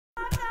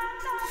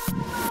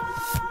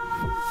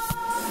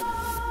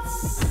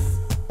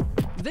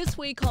This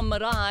week on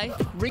Marae,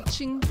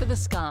 reaching for the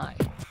sky.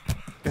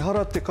 E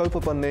hara te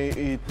kaupapa nei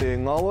I te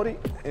ngāwari,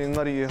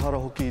 engari e hara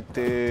hoki I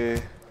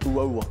te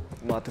uaua.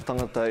 Mā te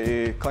tangata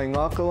e kai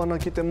ngākau ana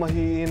ki te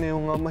mahi ene o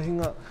ngā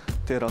mahinga,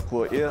 tērā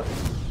kua ea.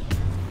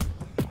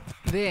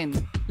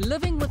 Then,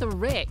 living with a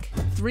wreck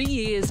 3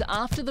 years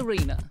after the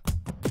Rena.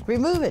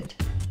 Remove it.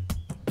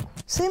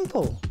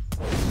 Simple.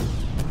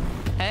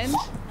 And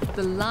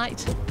the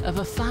light of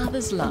a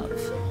father's love.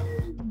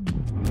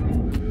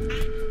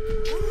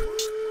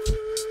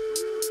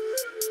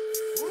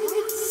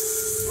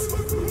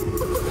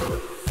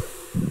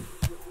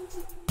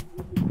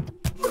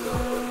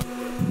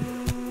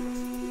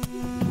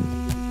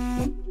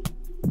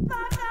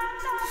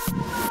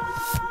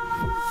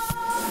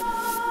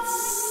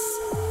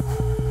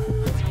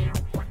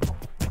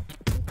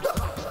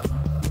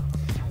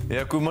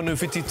 Ea ku manu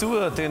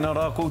whititua tēnā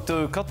rā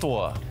koutou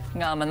katoa.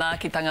 Ngā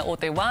manaakitanga o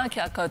te wā ki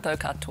a koutou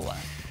katoa.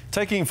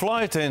 Taking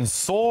flight and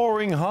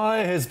soaring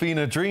high has been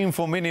a dream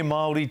for many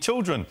Māori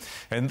children,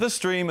 and this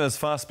dream is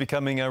fast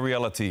becoming a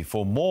reality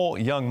for more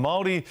young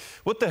Māori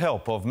with the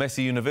help of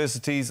Massey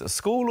University's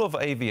School of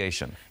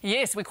Aviation.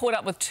 Yes, we caught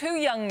up with 2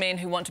 young men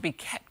who want to be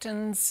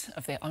captains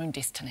of their own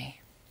destiny.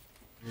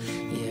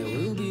 Yeah,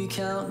 we'll be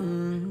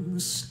counting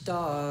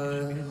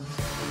stars.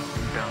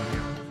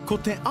 Ko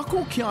te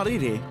ako kia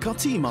rere ka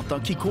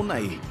tīmata ki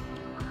konei.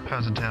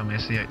 Powers and Tower,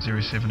 Massey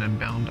 807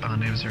 inbound,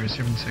 RNAV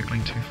 07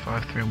 circling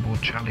 253 on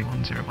board Charlie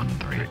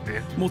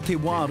 1013. Mo te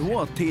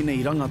wāroa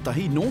tēnei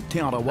rangatahi no te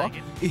arawa,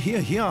 e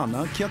hia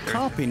ana kia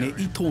kāpene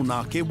I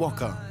tōnā ke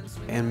waka.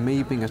 And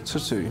me being a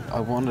tutu,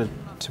 I wanted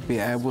to be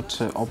able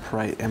to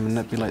operate and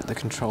manipulate the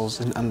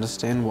controls and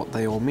understand what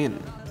they all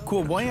meant.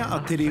 Kua waia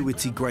a te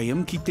rewiti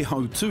Graham ki te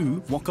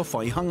hautū waka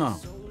whaihanga.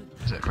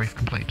 Is that brief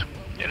complete?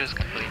 It is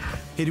complete.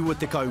 He rua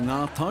te kau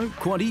ngā tau,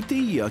 kua rite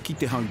ia ki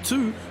te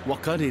hautū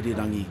waka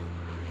rererangi.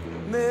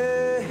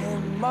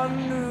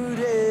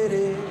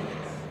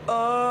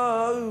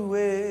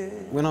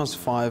 When I was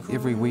 5,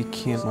 every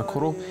weekend, my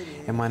koro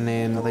and my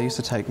nan, they used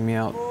to take me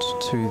out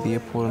to the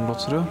airport in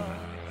Rotorua.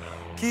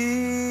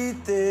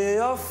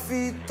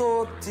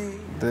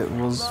 That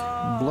was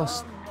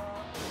bliss.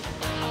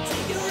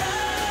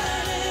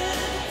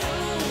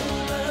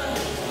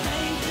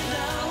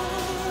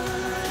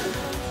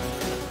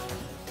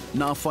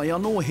 Nā whai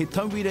anō he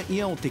tauira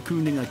ia o te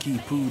kūninga ki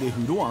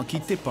Pūrehuroa ki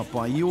te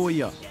papa I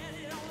oia.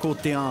 Ko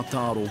te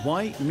ātāro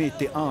wai me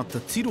te āta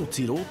tiro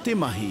te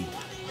mahi.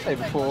 Hey,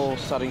 before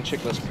starting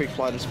checklist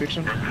pre-flight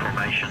inspection.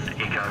 Information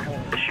Echo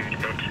issued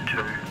at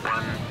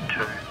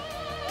 212.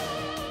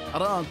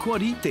 Ara kua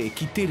rite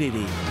ki te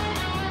rere.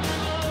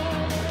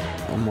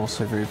 I'm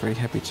also very, very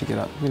happy to get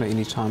up. You know,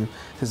 anytime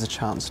there's a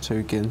chance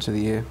to get into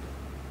the air,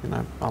 you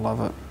know, I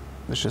love it.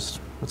 It's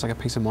like a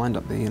peace of mind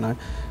up there, you know.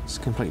 It's a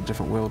completely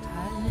different world.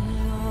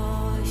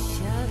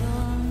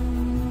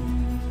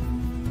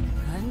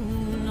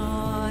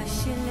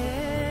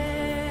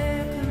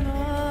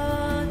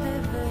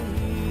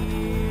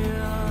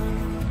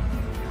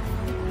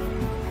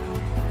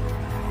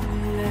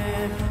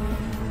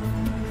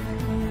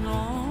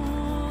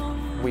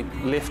 We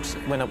left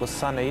when it was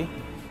sunny.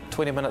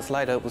 20 minutes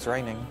later it was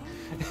raining.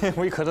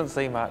 We couldn't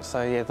see much,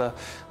 so yeah,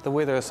 the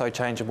weather is so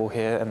changeable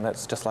here, and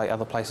that's just like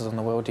other places in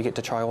the world, you get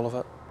to try all of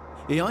it.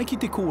 E ai ki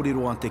te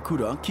kōrero a te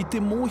kura, ki te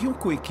mōhio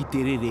koe ki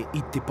te rere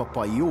I te papa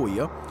I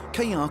oia,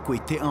 kei a koe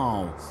te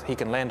ao. He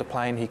can land a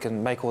plane, he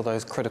can make all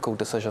those critical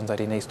decisions that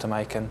he needs to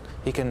make, and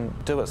he can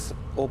do it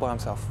all by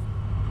himself.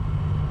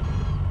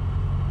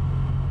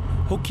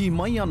 Hoki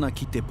mai ana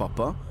ki te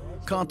papa,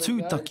 ka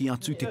tūtaki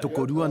atu te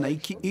tokorua nei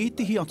ki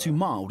ētihi atu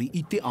Māori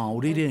I te ao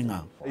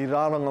rerenga. I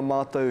rāranga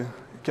mātou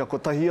kia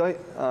kotahi ai,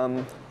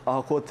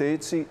 aha ko te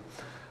iti,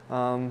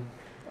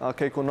 a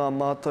kei ko nā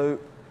mātou,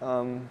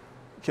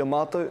 kia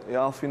mātou e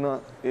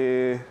āwhina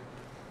e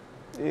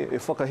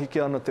whakahiki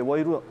ana te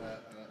wairua.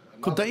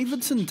 Ko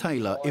Davidson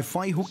Taylor e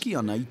whai hoki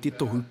ana I te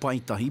tohu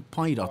paitahi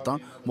pairata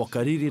waka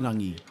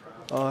rererangi.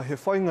 He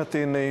whainga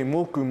tēnei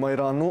mōku mai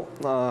rāno,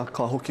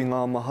 ka hoki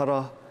ngā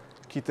mahara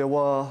ki te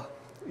wā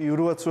I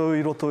uruatua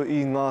I roto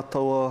I ngā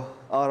taua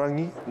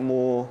ārangi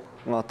mō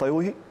ngā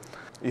taiohi.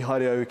 I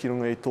haere au ki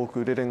runga I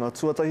tōku rerenga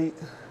tuatahi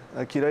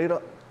ki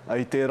reira.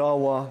 I te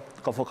rāwa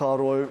ka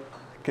whakaaro au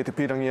kei te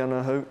pirangi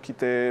ana hau ki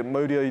te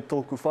mauria I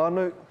tōku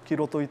whānau ki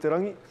roto I te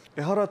rangi.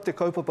 E hara te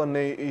kaupapa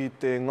nei I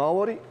te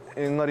ngāwari,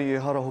 engari e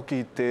hara hoki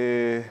I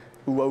te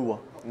uaua.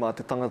 Mā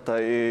te tangata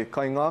e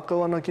kai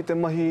ngākau ana ki te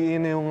mahi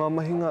ene o ngā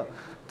mahinga,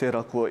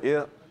 tērā kua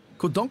ea.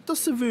 Ko Dr.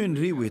 Severn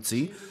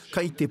Reweti,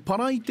 kei te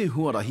para I te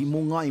huarahi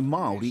mō ngai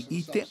Māori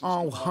I te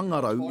ao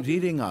hangarau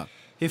rerenga.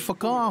 He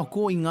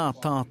whakaako I ngā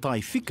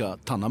tātai whika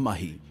tana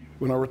mahi.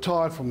 When I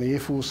retired from the Air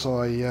Force,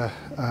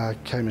 I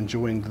came and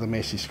joined the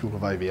Massey School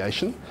of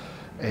Aviation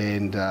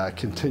and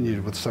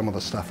continued with some of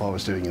the stuff I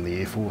was doing in the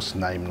Air Force,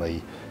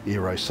 namely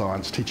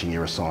aeroscience, teaching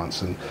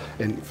aeroscience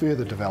and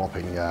further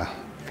developing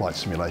flight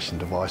simulation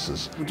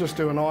devices. We'll just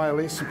do an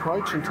ILS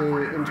approach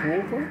into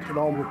Auckland and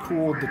I'll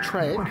record the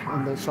track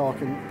and so I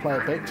can play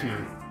it back to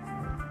you.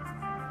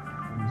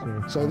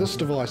 So this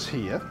device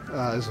here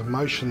is a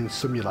motion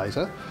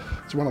simulator.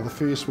 It's one of the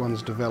first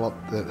ones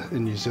developed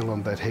in New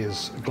Zealand that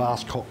has a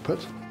glass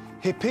cockpit.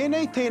 He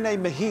pēnei tēnei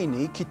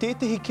mahini ki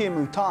tētahi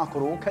kēmu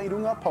tākoro kei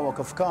runga paua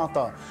ka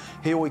whakata.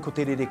 He oi ko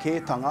te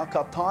rerekētanga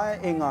ka tae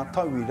e ngā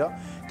tauira,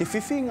 te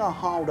whiwhi ngā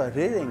haora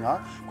rerenga,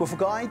 ko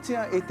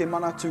whakaitea e te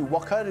manatu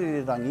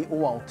wakarererangi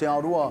o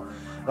Aotearoa.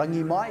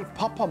 Rangi mai,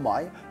 papa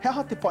mai,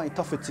 hea te pai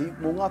tawhiti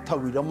mō ngā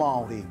tauira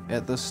Māori.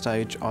 At this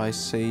stage, I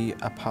see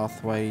a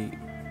pathway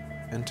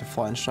into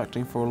flight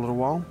instructing for a little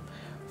while.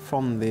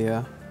 From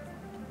there,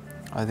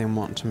 I then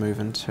want to move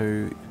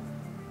into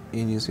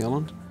Air New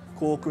Zealand.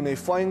 Ko oku nei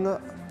whainga,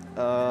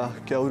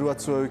 kia uru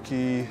atu au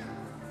ki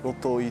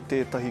roto i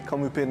tētahi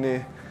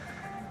kamupene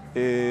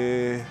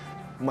e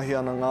mahi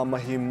ana ngā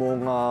mahi mō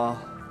ngā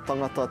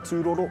tangata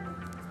tūroro.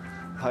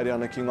 Haere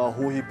ana ki ngā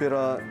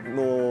hōhipera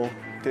no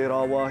tērā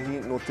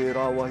wāhi, no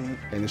tērā wāhi.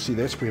 And you see,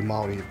 that's where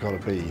Māori have got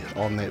to be,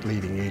 on that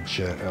leading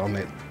edge, on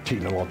that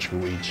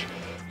technological edge,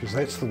 because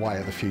that's the way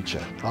of the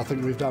future. I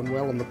think we've done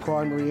well in the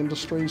primary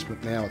industries,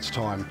 but now it's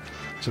time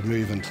to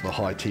move into the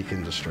high-tech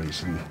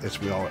industries, and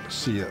that's where I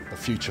see the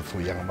future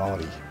for young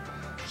Māori,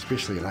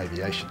 especially in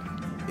aviation.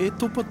 E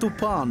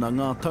topa ana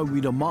ngā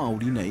tauira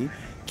Māori nei,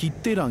 ki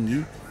te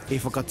rangi e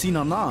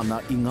whakatina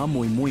nāna i ngā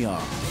moimoia.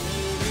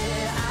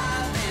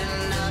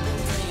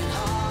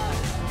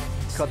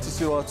 Ka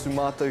tisiro atu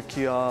mātou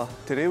ki a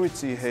te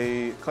rewiti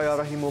hei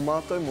kaiarahi mō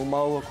mātou, mō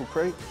Māua ko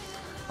Craig.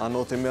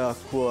 Anō te mea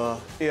kua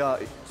ea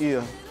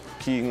ia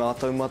ki ngā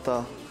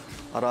taumata,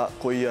 ara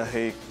ko ia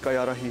hei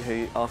kaiarahi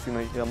hei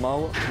āwhina ia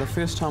Māua. The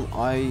first time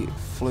I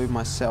flew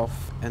myself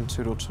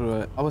into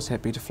Rotorua, I was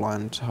happy to fly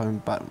into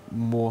home, but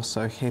more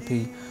so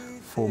happy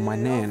for my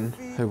nan,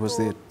 who was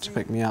there to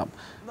pick me up,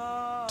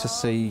 to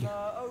see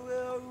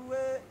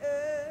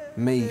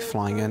me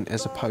flying in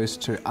as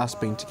opposed to us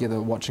being together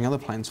watching other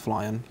planes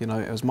fly in. You know,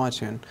 it was my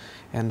turn,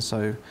 and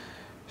so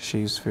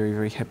she's very,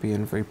 very happy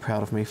and very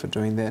proud of me for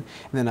doing that.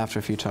 And then after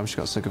a few times she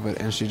got sick of it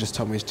and she just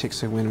told me to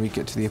text her when we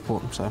get to the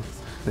airport, so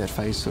that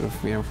phase sort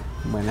of, you know,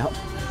 went out.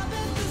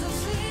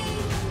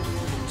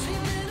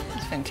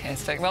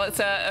 Fantastic. Well, it's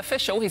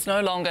official. He's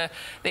no longer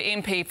the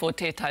MP for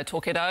Te Tai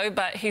Tokerau,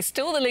 but he's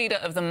still the leader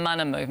of the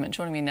Mana movement.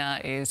 Joining me now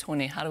is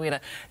Hone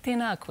Harawira.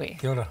 Tēnā koe.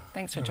 Kia ora.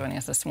 Thanks for joining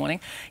us this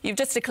morning. You've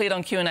just declared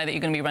on Q&A that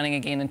you're going to be running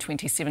again in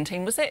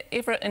 2017. Was that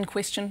ever in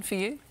question for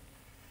you?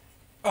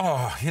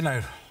 Oh, you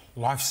know,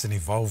 life's an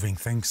evolving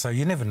thing, so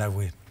you never know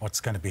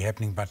what's going to be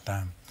happening, but,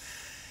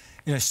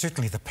 you know,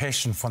 certainly the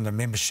passion from the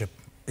membership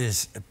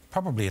is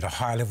probably at a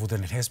higher level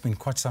than it has been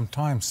quite some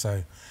time,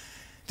 so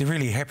they're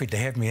really happy to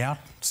have me out.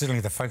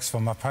 Certainly the folks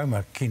from up home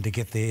are keen to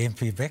get their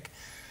MP back.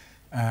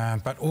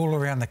 But all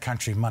around the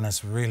country,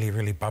 Mana's really,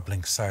 really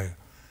bubbling. So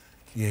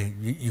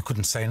you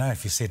couldn't say no.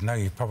 If you said no,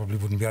 you probably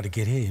wouldn't be able to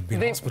get here. You'd be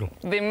in hospital.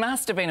 There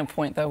must have been a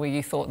point, though, where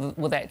you thought,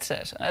 well, that's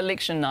it.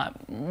 Election night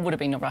would have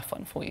been a rough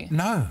one for you.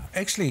 No,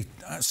 actually,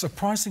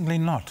 surprisingly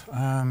not.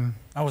 I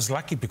was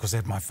lucky because I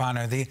had my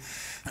whānau there.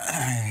 I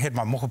had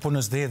my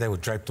mokopunas there. They were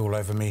draped all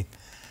over me.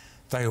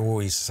 They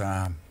always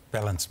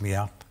balanced me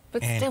out.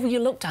 But still, you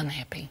looked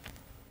unhappy.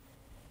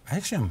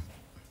 Actually,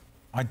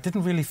 I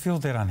didn't really feel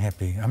that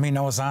unhappy. I mean,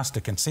 I was asked to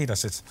concede. I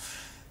said,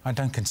 I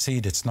don't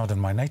concede, it's not in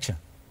my nature.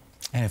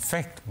 And in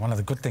fact, one of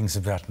the good things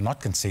about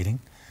not conceding,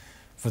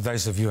 for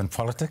those of you in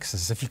politics,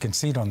 is if you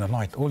concede on the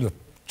night, all your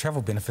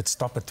travel benefits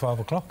stop at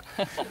 12 o'clock.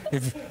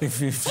 if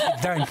you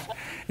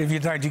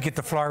don't, you get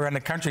to fly around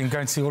the country and go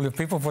and see all your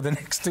people for the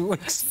next 2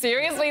 weeks.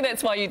 Seriously,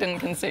 that's why you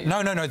didn't concede?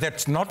 No,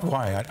 that's not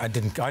why I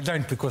didn't. I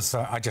don't, because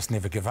I just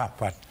never give up.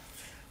 But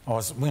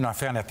when I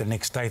found out the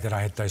next day that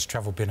I had those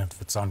travel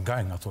benefits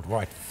ongoing, I thought,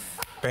 right,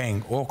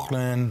 bang,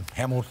 Auckland,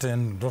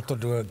 Hamilton,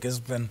 Rotorua,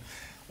 Gisborne,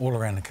 all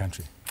around the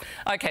country.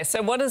 OK,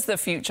 so what does the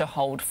future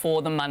hold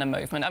for the Mana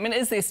movement? I mean,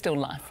 is there still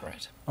life for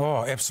it?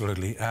 Oh,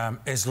 absolutely.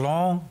 As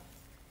long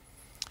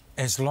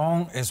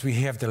as we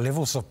have the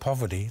levels of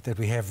poverty that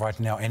we have right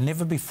now, and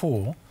never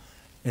before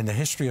in the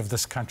history of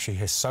this country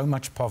has so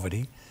much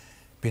poverty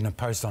been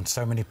imposed on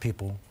so many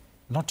people,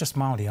 not just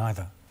Māori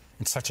either,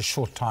 in such a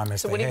short time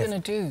as, so what are you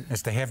going to do?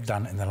 As they have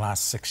done in the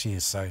last 6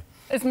 years. So,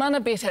 is Mana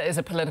better as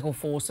a political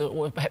force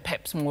or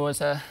perhaps more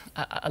as a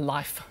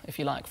life, if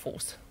you like,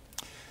 force?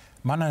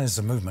 Mana is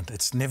a movement.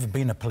 It's never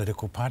been a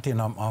political party,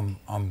 and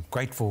I'm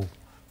grateful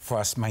for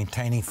us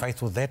maintaining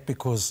faith with that,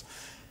 because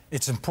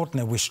it's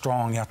important that we're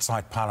strong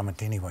outside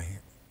Parliament anyway.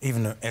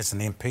 Even as an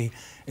MP,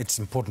 it's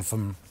important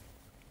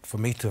for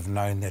me to have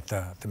known that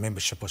the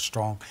membership was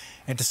strong,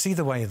 and to see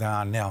the way they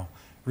are now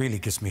really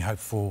gives me hope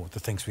for the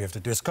things we have to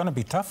do. It's going to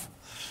be tough,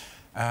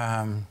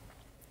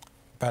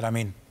 but I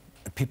mean,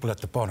 people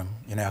at the bottom,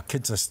 you know, our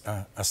kids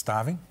are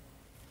starving.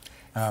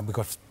 We've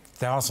got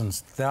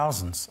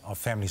thousands of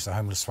families are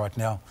homeless right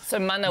now. So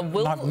Mana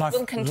will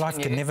continue. Life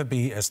can never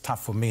be as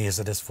tough for me as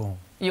it is for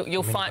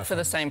You'll fight for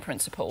the same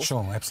principle.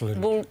 Sure,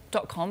 absolutely. Will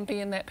 .com be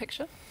in that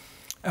picture?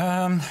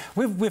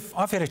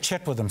 I've had a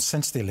chat with him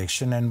since the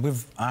election, and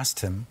we've asked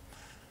him,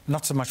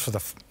 not so much for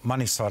the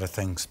money side of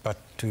things, but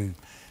to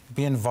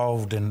be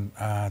involved in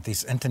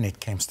these internet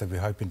camps that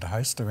we're hoping to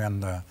host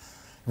around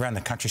around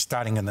the country,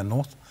 starting in the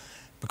north,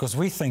 because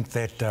we think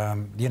that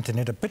the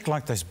internet, a bit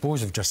like those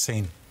boys we've just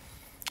seen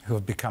who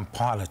have become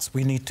pilots,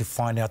 we need to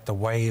find out the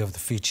way of the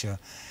future.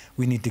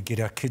 We need to get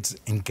our kids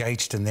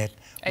engaged in that.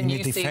 And we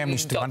need their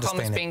families to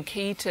understand has been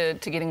key to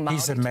getting Māori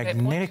He's a to that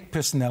magnetic point.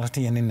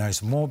 personality, and he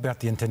knows more about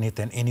the internet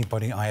than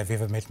anybody I have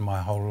ever met in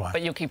my whole life.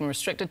 But you'll keep him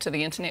restricted to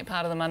the internet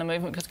part of the mana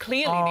movement, because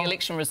clearly the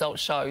election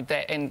results showed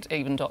that, and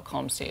even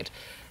 .com said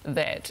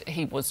that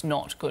he was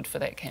not good for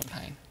that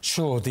campaign.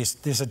 Sure,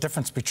 there's a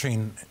difference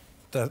between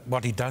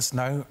what he does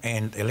know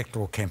and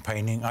electoral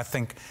campaigning. I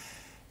think,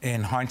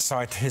 in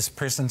hindsight, his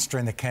presence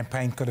during the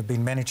campaign could have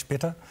been managed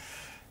better.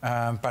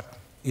 But,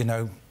 you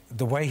know,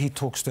 the way he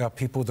talks to our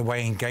people, the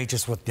way he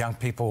engages with young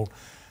people,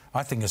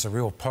 I think is a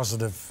real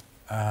positive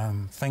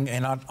thing.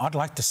 And I'd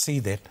like to see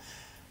that,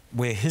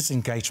 where his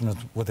engagement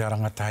with our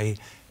rangatahi,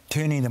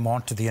 turning them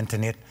on to the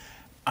internet,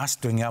 us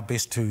doing our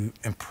best to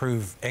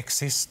improve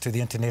access to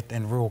the internet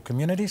in rural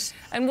communities.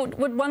 And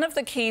would one of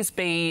the keys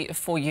be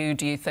for you,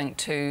 do you think,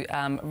 to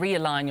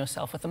realign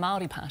yourself with the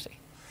Māori Party?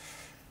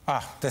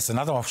 That's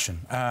another option.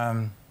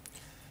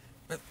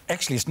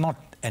 Actually, it's not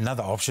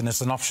another option.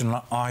 It's an option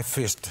I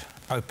first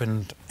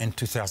opened in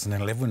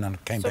 2011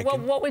 and came back in. So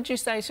what would you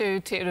say to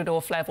Te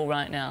Ururoa Flavel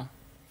right now?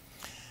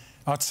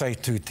 I'd say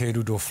to Te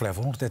Ururoa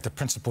Flavel that the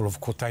principle of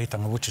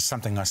kotahitanga, which is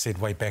something I said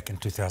way back in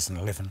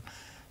 2011,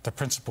 the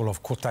principle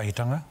of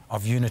kotahitanga,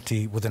 of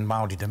unity within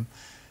Māoridom,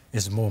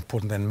 is more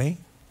important than me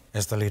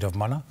as the leader of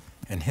mana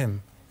and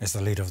him as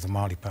the leader of the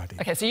Māori Party.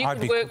 OK, so you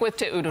can work with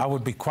Te Ururoa. I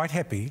would be quite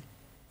happy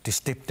to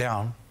step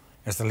down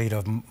as the leader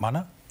of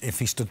mana if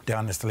he stood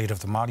down as the leader of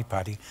the Māori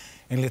Party,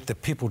 and let the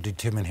people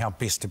determine how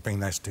best to bring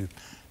those two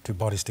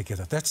bodies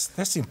together. That's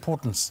the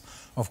importance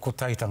of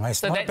kotahitanga.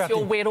 So that's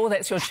your wero,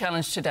 that's your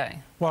challenge today?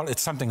 Well,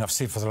 it's something I've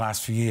said for the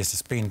last few years.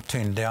 It's been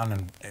turned down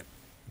and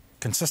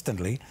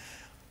consistently.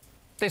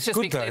 Let's just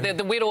be clear.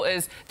 The wero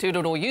is, Te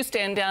Ururoa, you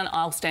stand down,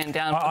 I'll stand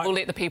down, we'll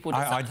let the people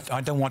decide.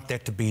 I don't want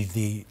that to be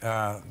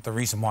the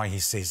reason why he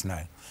says no.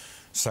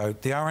 So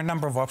there are a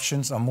number of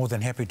options. I'm more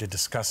than happy to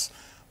discuss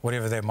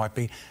whatever that might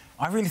be.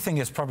 I really think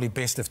it's probably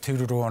best if Te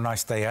Ururoa and I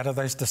stay out of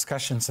those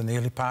discussions in the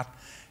early part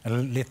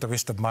and let the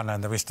rest of mana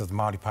and the rest of the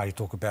Māori Party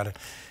talk about it.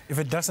 If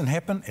it doesn't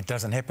happen, it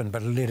doesn't happen,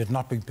 but let it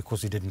not be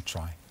because he didn't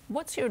try.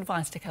 What's your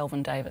advice to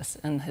Kelvin Davis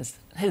and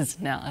his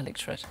now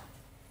electorate?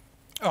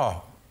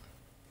 Oh,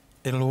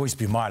 it'll always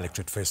be my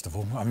electorate, first of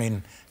all. I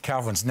mean,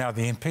 Calvin's now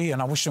the MP,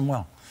 and I wish him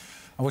well.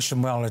 I wish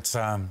him well. It's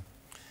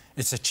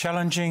a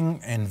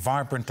challenging and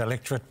vibrant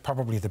electorate,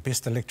 probably the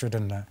best electorate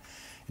in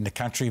the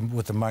country,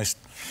 with the most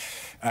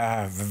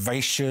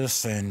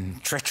vivacious and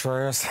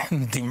treacherous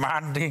and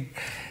demanding,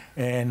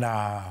 and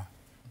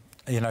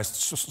you know,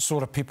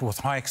 sort of people with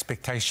high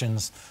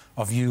expectations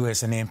of you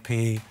as an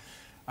MP.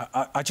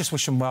 I just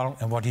wish him well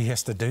in what he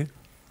has to do.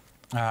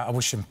 I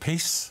wish him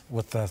peace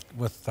with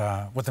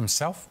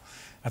himself.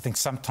 I think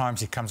sometimes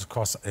he comes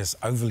across as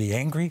overly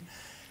angry,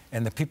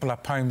 and the people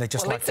up home, they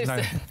just like to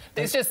know.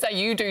 Let's just say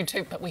you do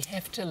too, but we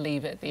have to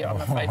leave it there, I'm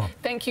afraid.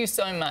 Thank you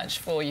so much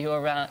for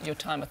your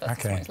time with us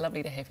this morning. It's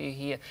lovely to have you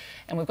here.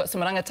 And we've got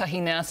some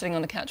rangatahi now sitting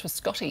on the couch with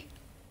Scotty.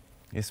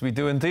 Yes, we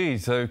do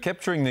indeed. So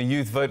capturing the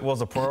youth vote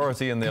was a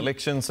priority in the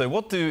election. So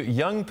what do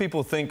young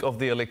people think of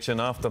the election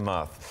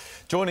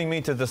aftermath? Joining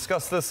me to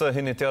discuss this,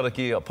 Hine te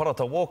Ariki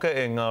Parata-Walker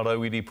e Ngā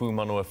Rauuira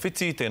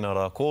Pumanawawhiti, tēnā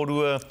rā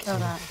kōrua. Kia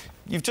ora.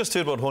 You've just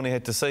heard what Hone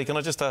had to say. Can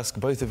I just ask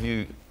both of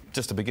you,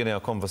 just to begin our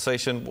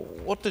conversation,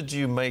 what did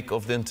you make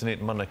of the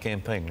Internet Mana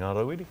campaign,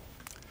 Ngā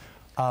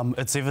Rauuira?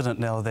 It's evident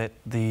now that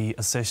the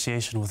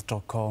association with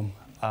 .com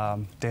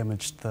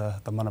damaged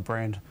the Mana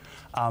brand.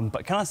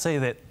 But can I say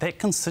that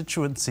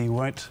constituency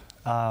won't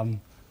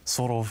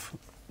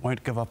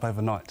give up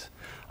overnight.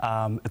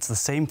 It's the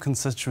same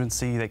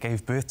constituency that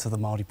gave birth to the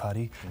Māori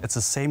Party. It's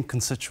the same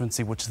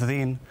constituency which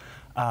then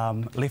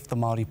left the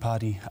Māori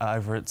Party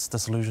over its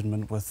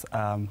disillusionment with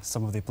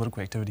some of their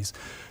political activities.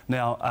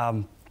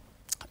 Now,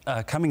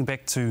 coming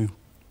back to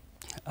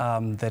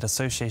that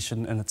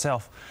association in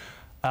itself,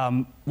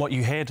 what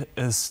you had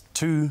is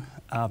two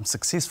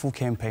successful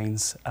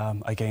campaigns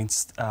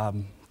against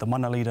the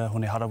mana leader,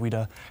 Hone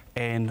Harawira,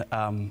 and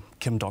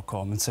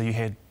Kim.com. And so you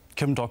had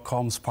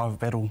Kim.com's private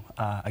battle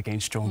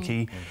against John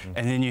Key,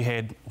 and then you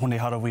had Hone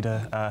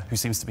Harawira, who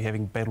seems to be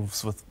having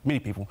battles with many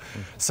people.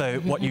 So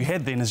what you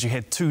had then is you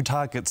had two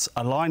targets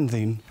aligned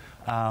then,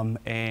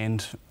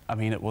 and I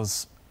mean it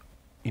was,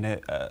 you know,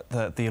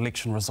 the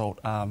election result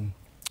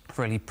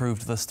really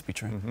proved this to be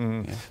true.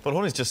 Yeah. But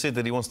Hone's just said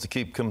that he wants to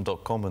keep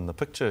Kim.com in the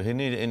picture,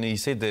 and he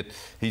said that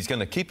he's going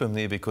to keep him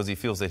there because he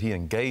feels that he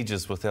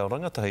engages with our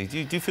rangatahi.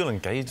 Do you feel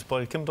engaged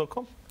by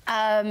Kim.com?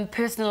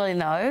 Personally,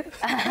 no.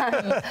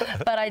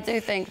 But I do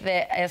think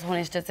that, as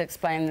Hone's just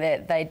explained,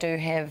 that they do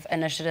have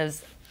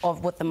initiatives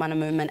with the mana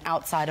movement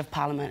outside of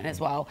Parliament as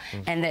well,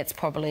 and that's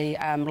probably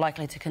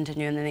likely to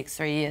continue in the next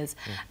 3 years.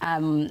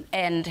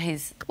 And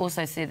he's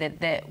also said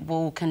that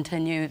will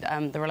continue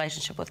the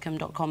relationship with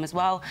Kim.com as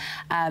well,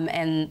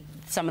 and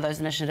some of those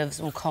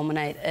initiatives will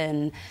culminate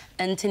in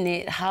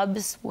internet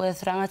hubs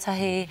with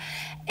rangatahi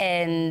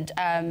and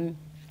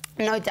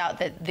no doubt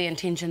that the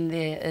intention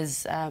there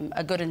is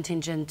a good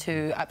intention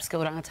to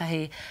upskill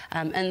rangatahi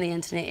in the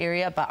internet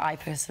area, but I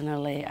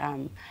personally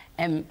am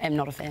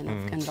not a fan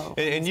of Kindle.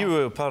 And you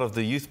were part of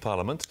the Youth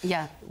Parliament.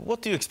 Yeah.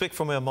 What do you expect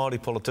from our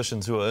Māori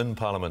politicians who are in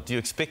Parliament? Do you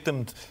expect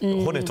them...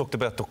 Hone talked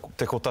about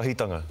te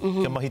kotahitanga,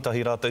 kia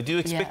mahitahi rātou. Do you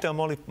expect our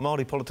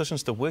Māori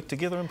politicians to work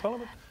together in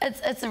Parliament?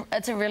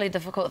 It's a really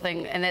difficult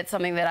thing, and that's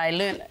something that I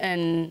learnt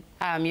in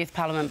Youth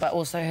Parliament, but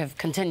also have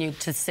continued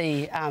to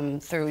see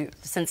through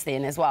since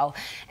then as well.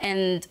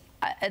 And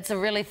it's a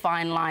really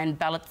fine line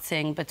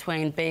balancing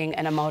between being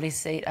in a Māori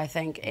seat, I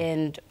think,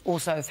 and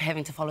also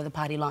having to follow the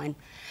party line.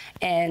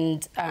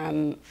 And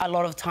a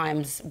lot of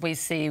times we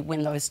see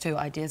when those two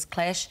ideas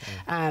clash,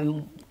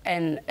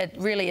 and it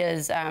really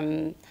is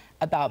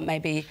about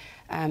maybe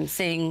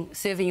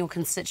serving your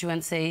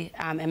constituency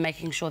and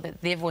making sure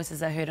that their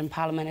voices are heard in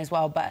Parliament as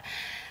well. But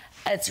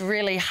it's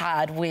really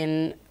hard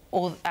when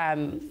all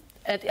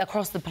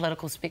across the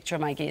political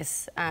spectrum, I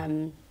guess,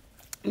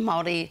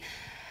 Māori.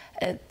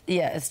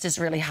 It's just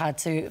really hard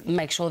to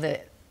make sure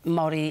that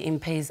Māori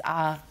MPs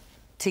are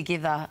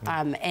together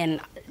and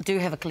do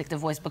have a collective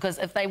voice, because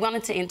if they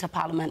wanted to enter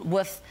Parliament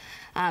with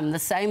the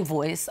same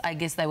voice, I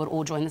guess they would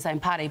all join the same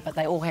party, but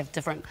they all have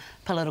different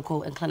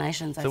political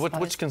inclinations, I suppose.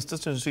 Which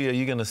constituency are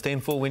you going to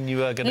stand for when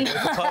you are going to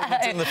go to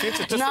Parliament in the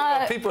future? Just so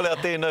that people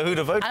out there know who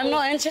to vote for. I'm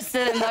not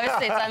interested in those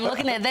seats. I'm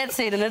looking at that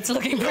seat and it's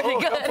looking pretty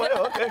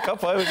good. Ka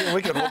pai,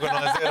 we can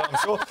organise that, I'm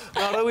sure.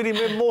 Nā Rauiri,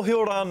 me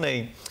mōhio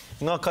rānei,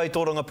 ngā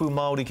kaitoranga pū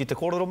Māori ki te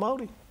kōrero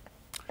Māori?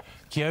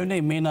 Ki au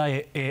nei mena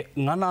e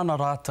ngana ana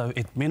rātou,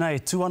 mena e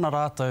tūana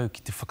rātou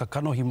ki te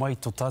whakakanohi mai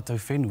tō tātou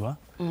whenua,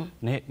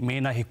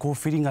 mena he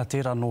kōwhiringa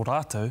tērā no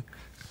rātou,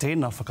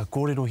 tēnā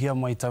whakakōrero hia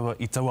mai i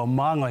taua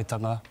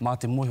māngaitanga mā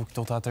te mohi ki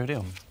tō tātou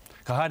reo.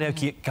 Ka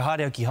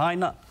haere au ki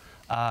Haina,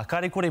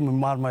 kāre kore me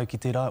mārmau ki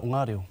te rā o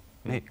ngā reo.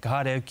 Ka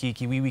haere au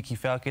ki wiwi ki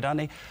whāke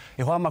rānei,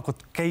 e hoama ko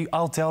kei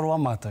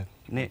Aotearoa mātou.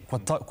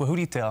 Ko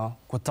huri te ao,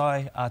 ko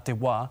tae a te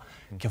wā,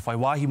 kia whai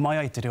wāhi mai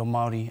ai te reo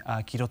Māori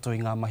ki roto i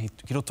ngā mahi,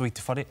 ki roto i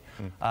te whare.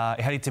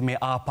 E hari te me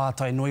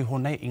āpātai noi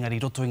honei, ingari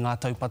roto i ngā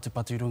taupatu,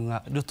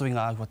 roto i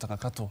ngā āhuatanga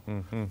kato.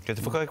 Kei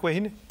te whakae koe,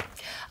 Hine?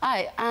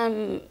 Ai,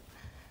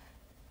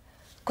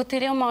 ko te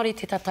reo Māori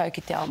te tatau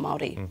ki te ao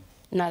Māori.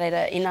 Nā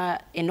reira,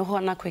 e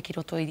noho ana koe ki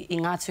roto i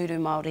ngā tūru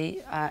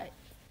Māori,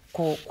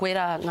 ko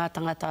koera ngā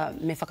tangata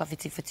me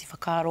whakawhiti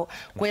whakaro,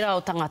 koera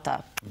o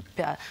tangata,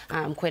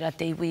 koera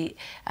te iwi,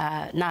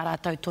 nā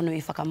rātou tonu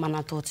i whakamana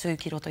tō tū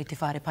ki roto i te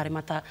whare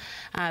paremata.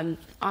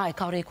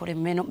 Kaore kore,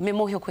 me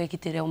mohio koe ki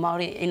te reo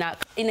Māori,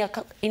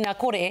 ina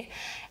kore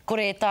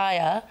e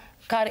tāia,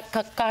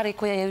 kāre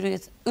koe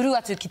uru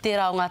atu ki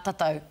tērā o ngā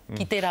tatau,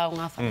 ki tērā o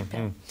ngā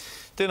whanapea.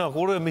 Tēnā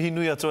kore, mihi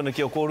nui atu ana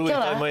ki o kōrua i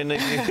tai mai nei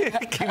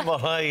ki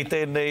Marae i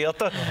tēnei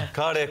ata.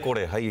 Kāre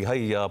kore,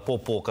 hei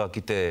pōpōka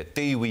ki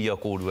te iwi a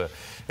kōrua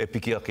e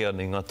piki ake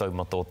ana i ngā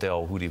taumata o te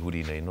ao huri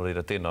nei. Nō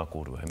reira, tēnā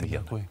kōrua, he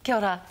mihi ana. Kia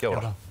ora. Kia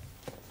ora.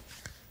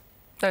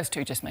 Those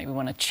two just make me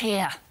want to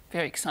cheer.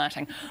 Very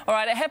exciting. All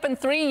right, it happened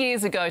 3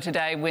 years ago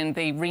today when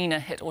the Rena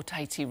hit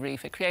Motiti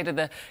Reef. It created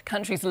the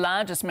country's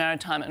largest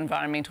maritime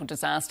environmental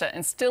disaster,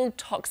 and still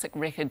toxic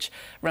wreckage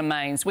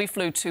remains. We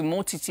flew to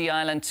Motiti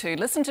Island to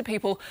listen to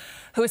people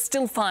who are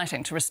still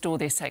fighting to restore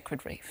their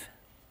sacred reef.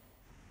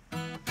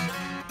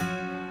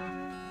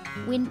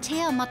 When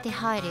Te Amate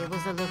Haere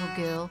was a little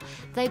girl,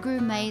 they grew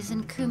maize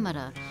and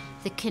kumara.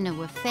 The kina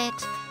were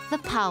fat, the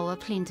pā were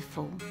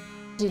plentiful.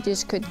 You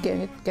just could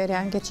go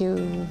down and get you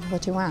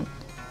what you want.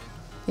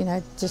 You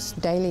know,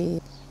 just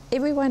daily.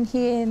 Everyone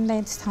here in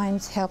Lance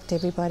Times helped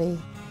everybody.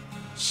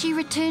 She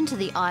returned to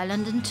the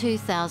island in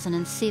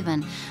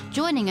 2007,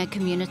 joining a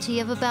community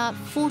of about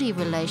 40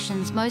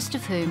 relations, most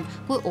of whom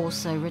were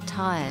also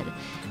retired.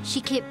 She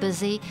kept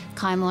busy,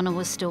 kaimona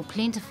was still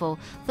plentiful,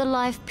 the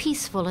life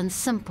peaceful and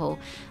simple,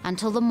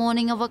 until the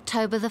morning of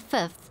October the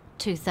 5th,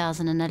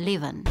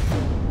 2011.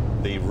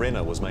 The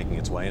Rena was making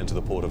its way into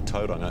the port of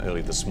Tauranga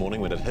early this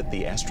morning when it hit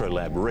the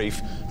Astrolabe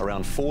Reef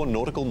around 4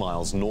 nautical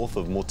miles north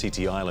of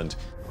Motiti Island.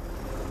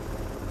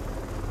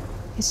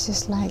 It's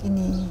just like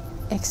any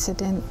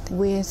accident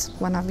where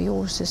one of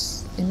yours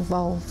is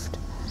involved,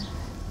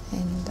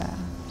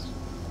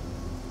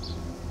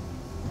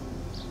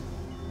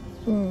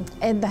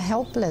 and the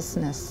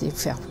helplessness you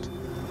felt.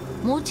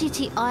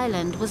 Motiti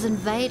Island was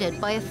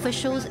invaded by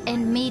officials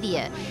and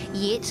media,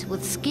 yet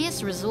with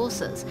scarce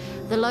resources,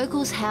 the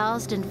locals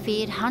housed and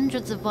fed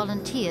hundreds of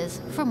volunteers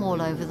from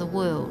all over the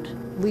world.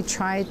 We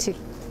tried to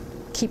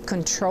keep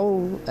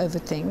control over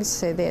things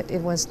so that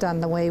it was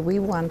done the way we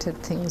wanted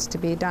things to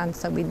be done,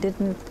 so we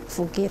didn't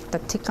forget the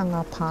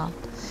tikanga part.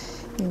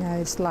 You know,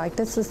 it's like,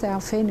 this is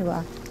our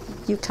whenua,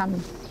 you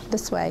come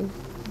this way,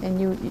 and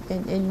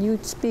you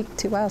speak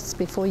to us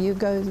before you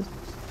go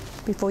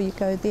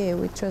there,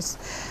 which was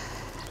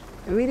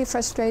really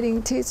frustrating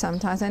too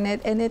sometimes, and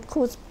it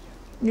caused,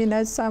 you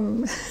know,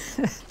 some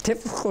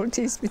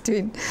difficulties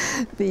between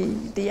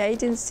the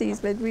agencies.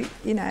 But we,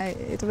 you know,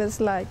 it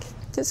was like,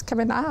 just come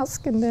and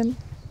ask, and then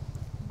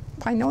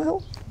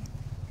painoho,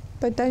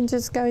 but don't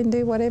just go and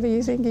do whatever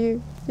you think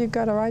you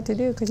got a right to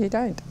do, because you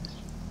don't.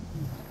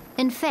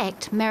 In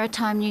fact,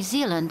 Maritime New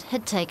Zealand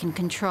had taken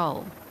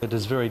control. It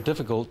is very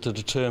difficult to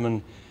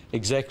determine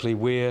exactly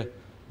where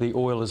the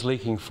oil is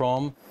leaking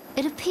from.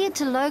 It appeared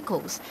to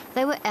locals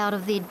they were out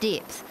of their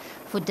depth.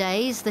 For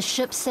days, the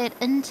ship sat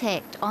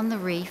intact on the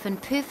reef in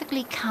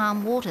perfectly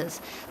calm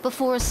waters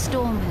before a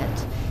storm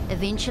hit,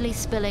 eventually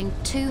spilling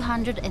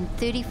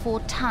 234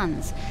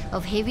 tonnes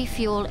of heavy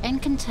fuel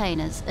and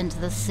containers into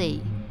the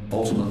sea.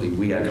 Ultimately,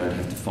 we are going to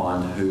have to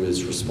find who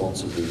is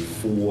responsible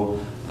for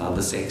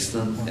this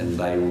accident, and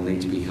they will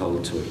need to be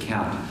held to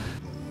account.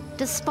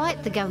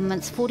 Despite the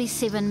government's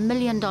 $47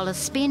 million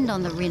spend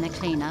on the Rena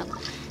cleanup,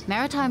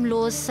 maritime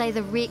laws say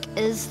the wreck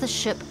is the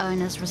ship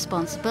owner's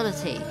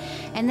responsibility,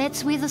 and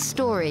that's where the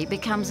story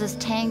becomes as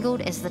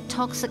tangled as the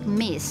toxic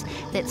mess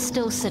that's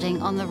still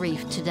sitting on the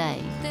reef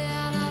today.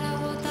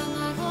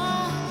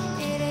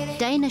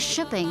 Danish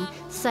shipping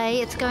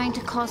say it's going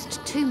to cost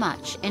too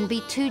much and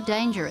be too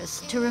dangerous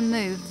to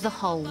remove the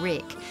whole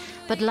wreck.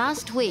 But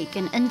last week,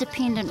 an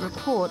independent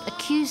report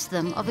accused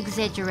them of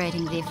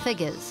exaggerating their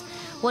figures.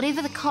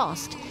 Whatever the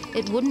cost,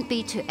 it wouldn't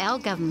be to our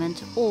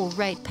government or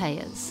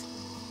ratepayers.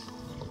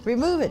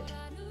 Remove it.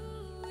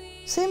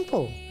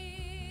 Simple.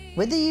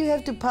 Whether you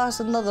have to pass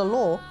another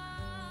law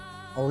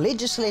or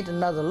legislate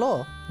another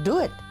law, do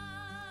it.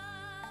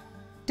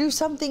 Do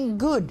something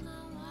good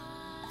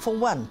for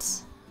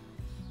once,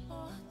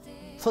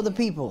 for the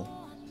people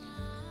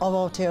of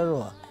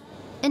Aotearoa.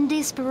 In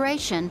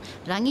desperation,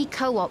 Rangi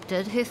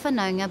co-opted her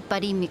whanaunga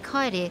Buddy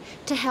Mikaere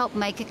to help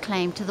make a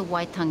claim to the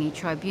Waitangi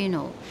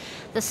Tribunal.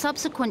 The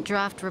subsequent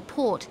draft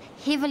report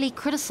heavily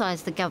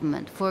criticised the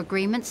government for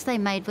agreements they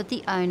made with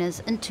the owners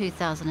in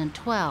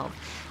 2012,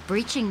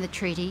 breaching the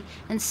treaty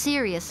and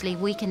seriously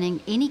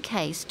weakening any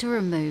case to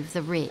remove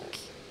the wreck.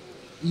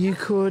 You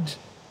could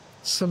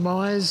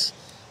surmise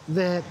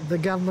that the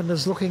government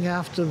is looking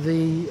after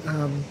the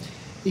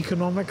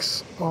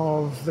economics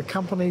of the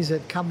companies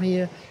that come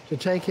here to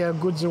take our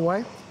goods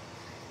away.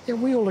 Yeah,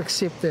 we all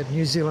accept that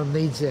New Zealand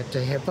needs that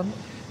to happen,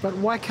 but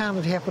why can't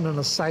it happen in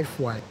a safe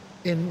way?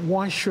 And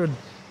why should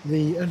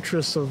the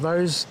interests of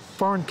those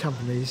foreign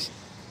companies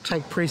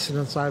take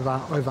precedence over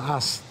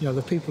us, you know,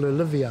 the people who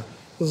live here?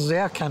 This is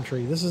our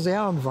country, this is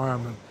our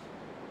environment.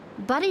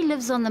 Buddy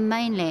lives on the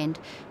mainland.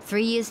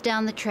 3 years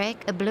down the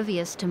track,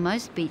 oblivious to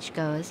most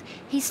beachgoers,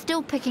 he's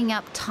still picking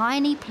up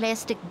tiny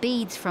plastic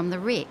beads from the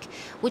wreck,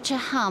 which are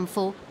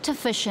harmful to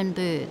fish and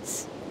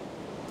birds.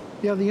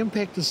 Yeah, the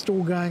impact is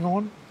still going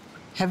on.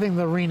 Having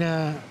the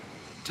Rena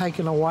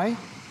taken away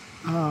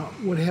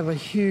would have a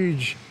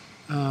huge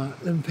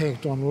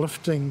impact on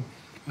lifting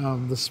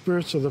the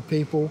spirits of the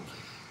people,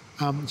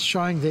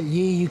 showing that,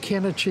 yeah, you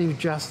can achieve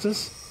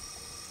justice.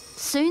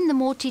 Soon the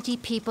Motiti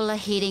people are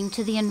heading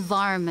to the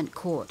Environment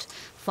Court,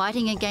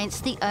 fighting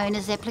against the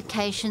owner's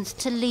applications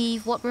to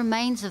leave what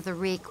remains of the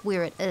wreck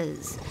where it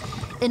is.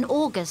 In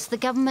August, the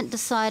government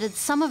decided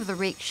some of the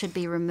wreck should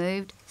be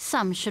removed,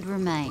 some should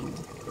remain.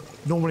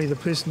 Normally the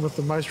person with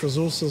the most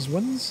resources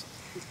wins.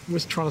 We're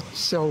trying to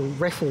sell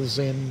raffles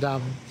and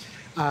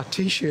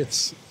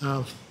T-shirts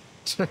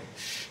to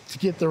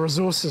get the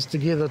resources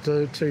together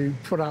to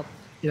put up,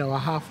 you know, a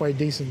halfway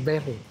decent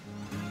battle.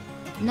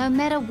 No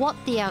matter what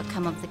the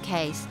outcome of the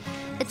case,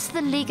 it's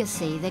the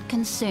legacy that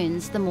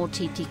concerns the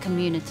Motiti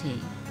community.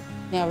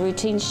 Our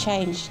routines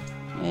changed,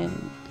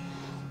 and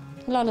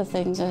a lot of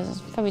things.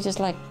 It's probably just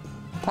like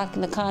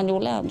parking the car in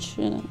your lounge,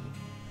 you know.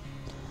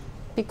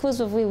 Because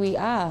of where we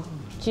are,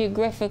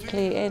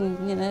 geographically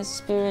and, you know,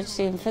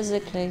 spiritually and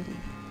physically.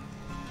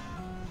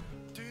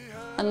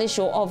 Unless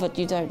you're of it,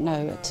 you don't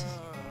know it.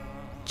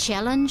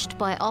 Challenged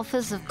by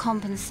offers of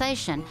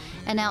compensation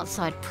and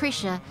outside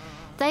pressure,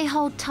 they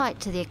hold tight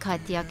to their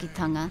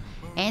kaitiakitanga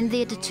and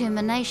their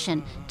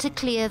determination to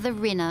clear the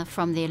Rena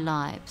from their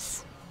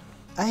lives.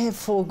 I have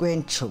 4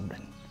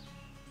 grandchildren.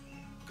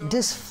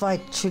 This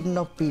fight should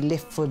not be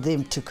left for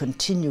them to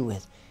continue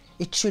with.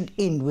 It should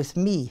end with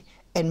me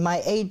and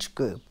my age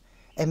group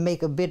and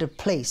make a better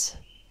place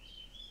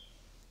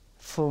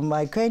for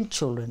my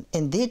grandchildren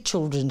and their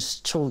children's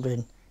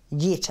children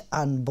yet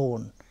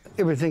unborn.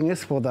 Everything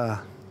is for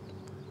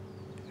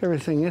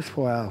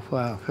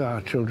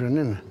our children,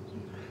 isn't it?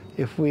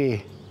 If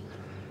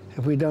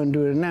we don't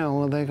do it now,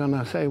 well, they're going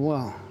to say,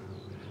 well,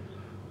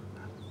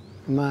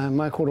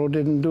 my koro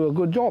didn't do a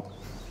good job.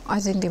 I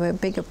think there were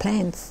bigger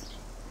plans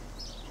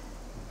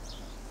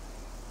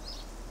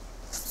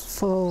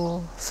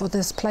for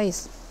this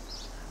place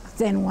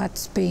than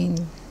what's been,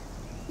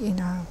 you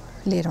know,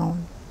 let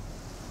on.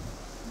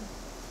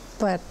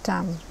 But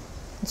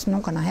it's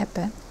not going to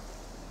happen.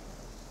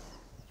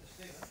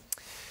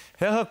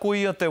 He aha ko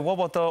ia te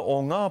wawata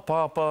o ngā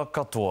pāpā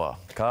katoa.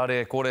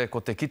 Kāre kore ko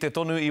te kite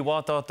tonu i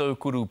wātātou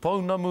kuru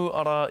paunamu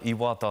ara i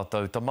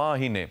wātātou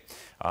tamāhine.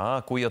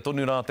 Ko ia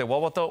tonu rā te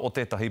wawata o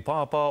tētahi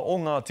pāpā o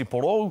ngā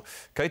tiporou,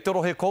 kei te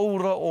rohe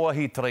koura o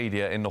ahi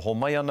treiria e noho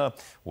mai ana,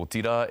 o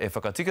tira e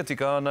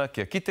whakatikatika ana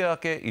kia kite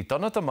ake i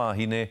tana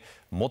tamāhine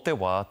mo te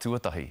wā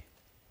tuatahi.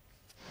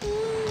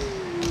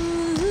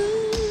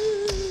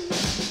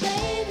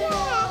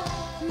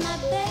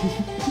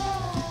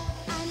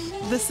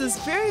 This is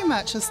very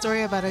much a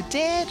story about a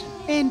dad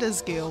and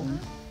his girl.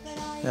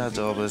 Our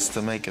job is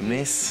to make a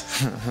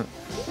mess.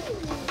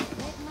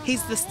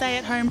 He's the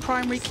stay-at-home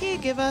primary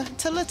caregiver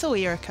to little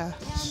Erika.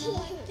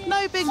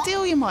 No big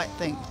deal, you might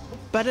think,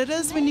 but it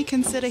is when you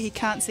consider he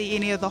can't see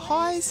any of the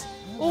highs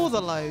or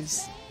the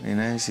lows. You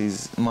know,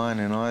 she's mine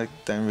and I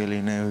don't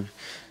really know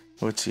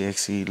what she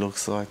actually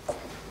looks like.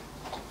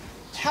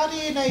 How do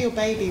you know your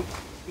baby?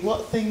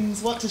 What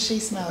does she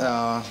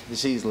smell?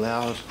 She's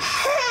loud.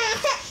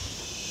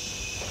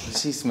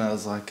 She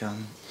smells like,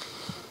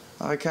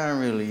 I can't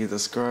really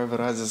describe it,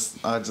 I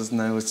just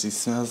know what she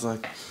smells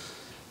like.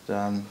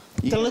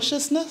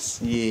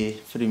 Deliciousness? Yeah,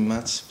 pretty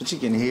much, but you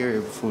can hear her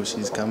before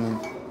she's coming.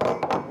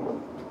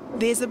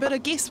 There's a bit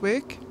of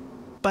guesswork,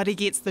 but he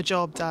gets the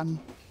job done.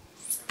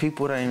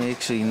 People don't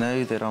actually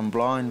know that I'm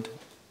blind.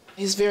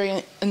 He's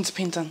very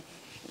independent,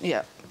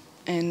 yeah.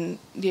 And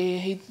yeah,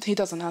 he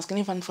doesn't ask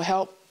anyone for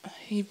help.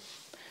 He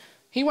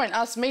won't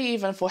ask me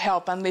even for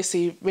help unless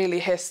he really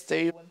has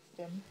to.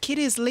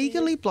 Kere's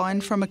legally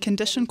blind from a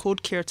condition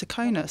called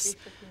keratoconus.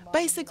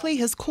 Basically,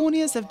 his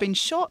corneas have been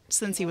shot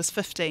since he was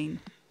 15.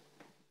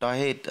 I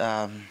had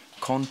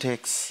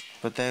contacts,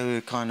 but they were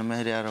kind of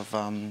made out of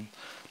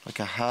like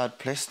a hard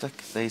plastic.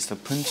 They used to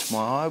pinch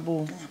my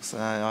eyeball, so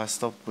I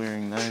stopped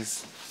wearing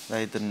those.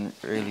 They didn't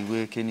really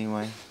work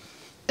anyway.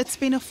 It's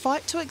been a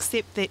fight to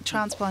accept that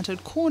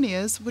transplanted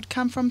corneas would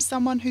come from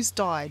someone who's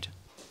died.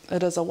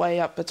 It is a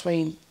way up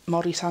between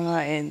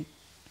Māoritanga and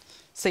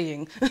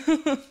seeing.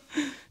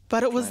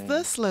 But it was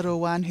this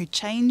little one who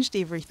changed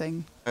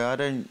everything. I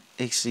don't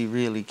actually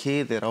really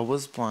care that I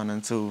was blind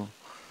until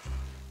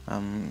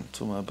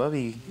my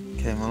bubby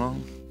came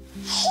along.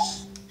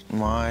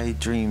 My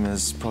dream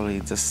is probably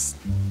just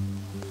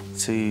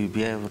to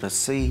be able to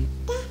see.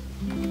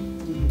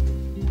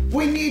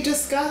 When you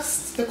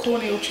discussed the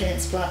corneal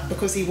transplant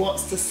because he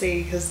wants to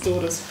see his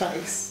daughter's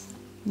face,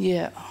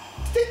 Yeah.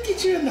 did that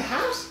get you in the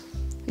heart?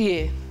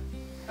 Yeah.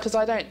 Because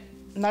I don't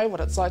know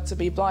what it's like to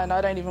be blind. I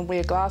don't even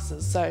wear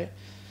glasses, so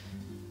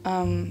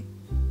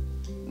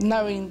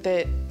knowing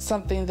that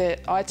something that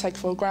I take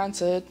for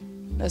granted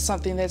is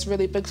something that's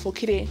really big for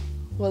Kere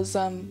was,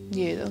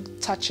 yeah,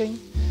 touching.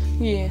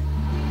 Yeah.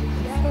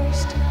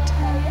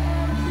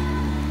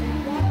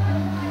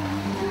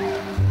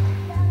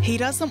 He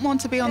doesn't want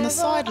to be on the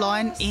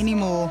sideline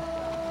anymore.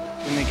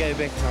 When they go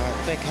back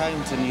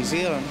home to New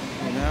Zealand,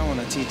 you know, I want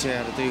to teach her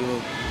how to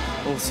do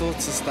all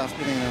sorts of stuff.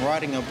 You know,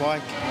 riding a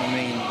bike, I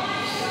mean,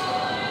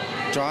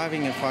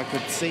 driving if I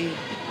could see,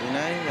 you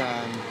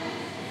know,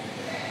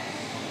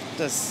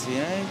 just, you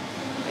know,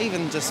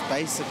 even just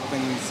basic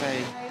things,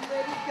 say.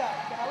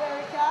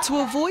 To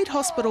avoid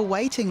hospital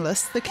waiting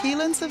lists, the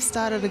Keelans have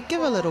started a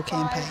Give a Little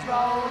campaign.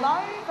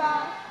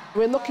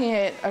 We're looking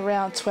at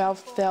around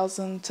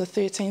 $12,000 to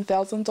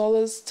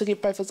 $13,000 to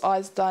get both his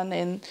eyes done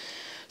and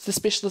the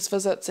specialist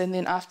visits and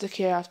then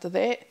aftercare after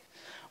that.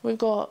 We've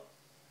got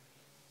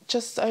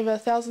just over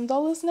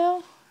 $1,000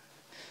 now.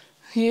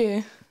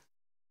 Yeah.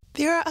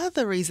 There are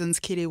other reasons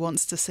Kere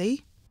wants to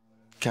see.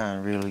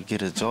 Can't really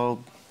get a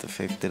job. The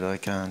fact that I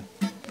can't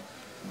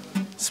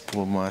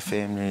support my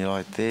family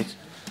like that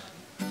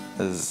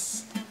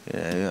is, you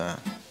know,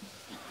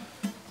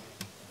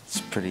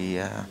 it's pretty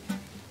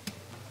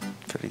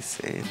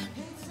sad.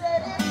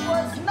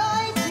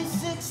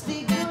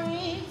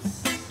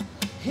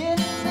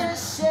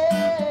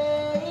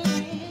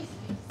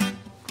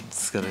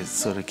 Just gotta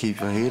sort of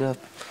keep your head up,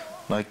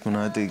 like when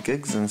I do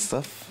gigs and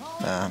stuff.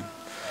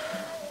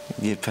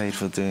 Get paid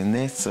for doing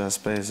that, so I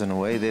suppose in a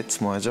way that's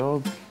my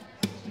job.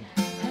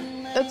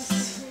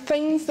 It's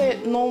things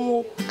that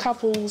normal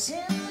couples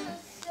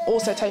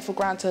also take for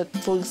granted.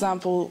 For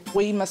example,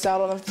 we miss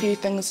out on a few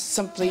things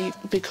simply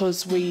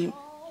because we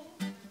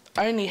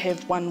only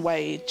have one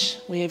wage,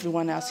 where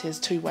everyone else has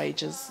two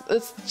wages.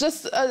 It's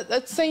just,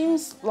 it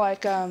seems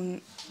like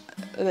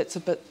that's a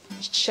bit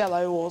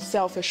shallow or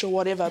selfish or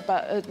whatever,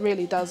 but it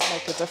really does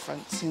make a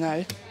difference, you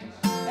know.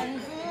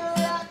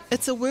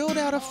 It's a world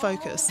out of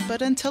focus,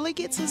 but until he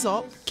gets his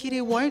op,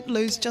 Kere won't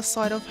lose just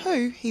sight of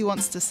who he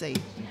wants to see.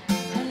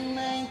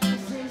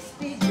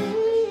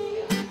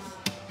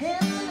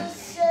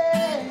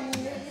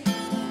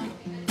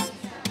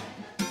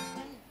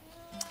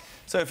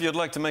 So if you'd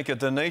like to make a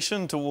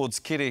donation towards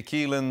Kere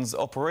Keelan's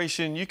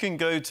operation, you can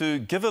go to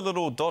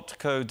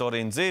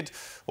givealittle.co.nz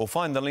or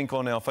find the link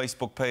on our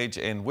Facebook page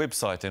and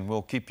website, and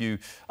we'll keep you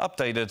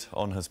updated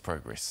on his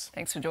progress.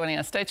 Thanks for joining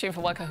us. Stay tuned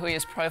for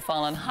Wakahuia's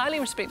profile on highly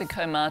respected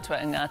kaumātua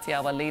and Ngāti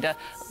Awa leader,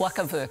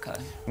 Rauuira.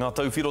 Ngā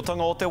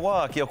tauwhirotanga o te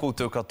wā, kia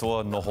koutou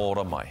katoa, noho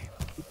ora mai.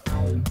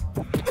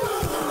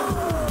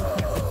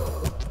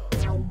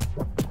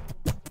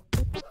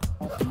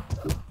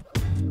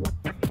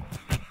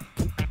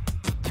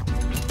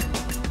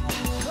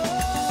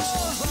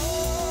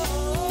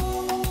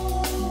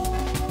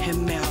 He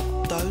mea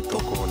tau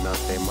toko na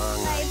te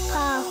manga.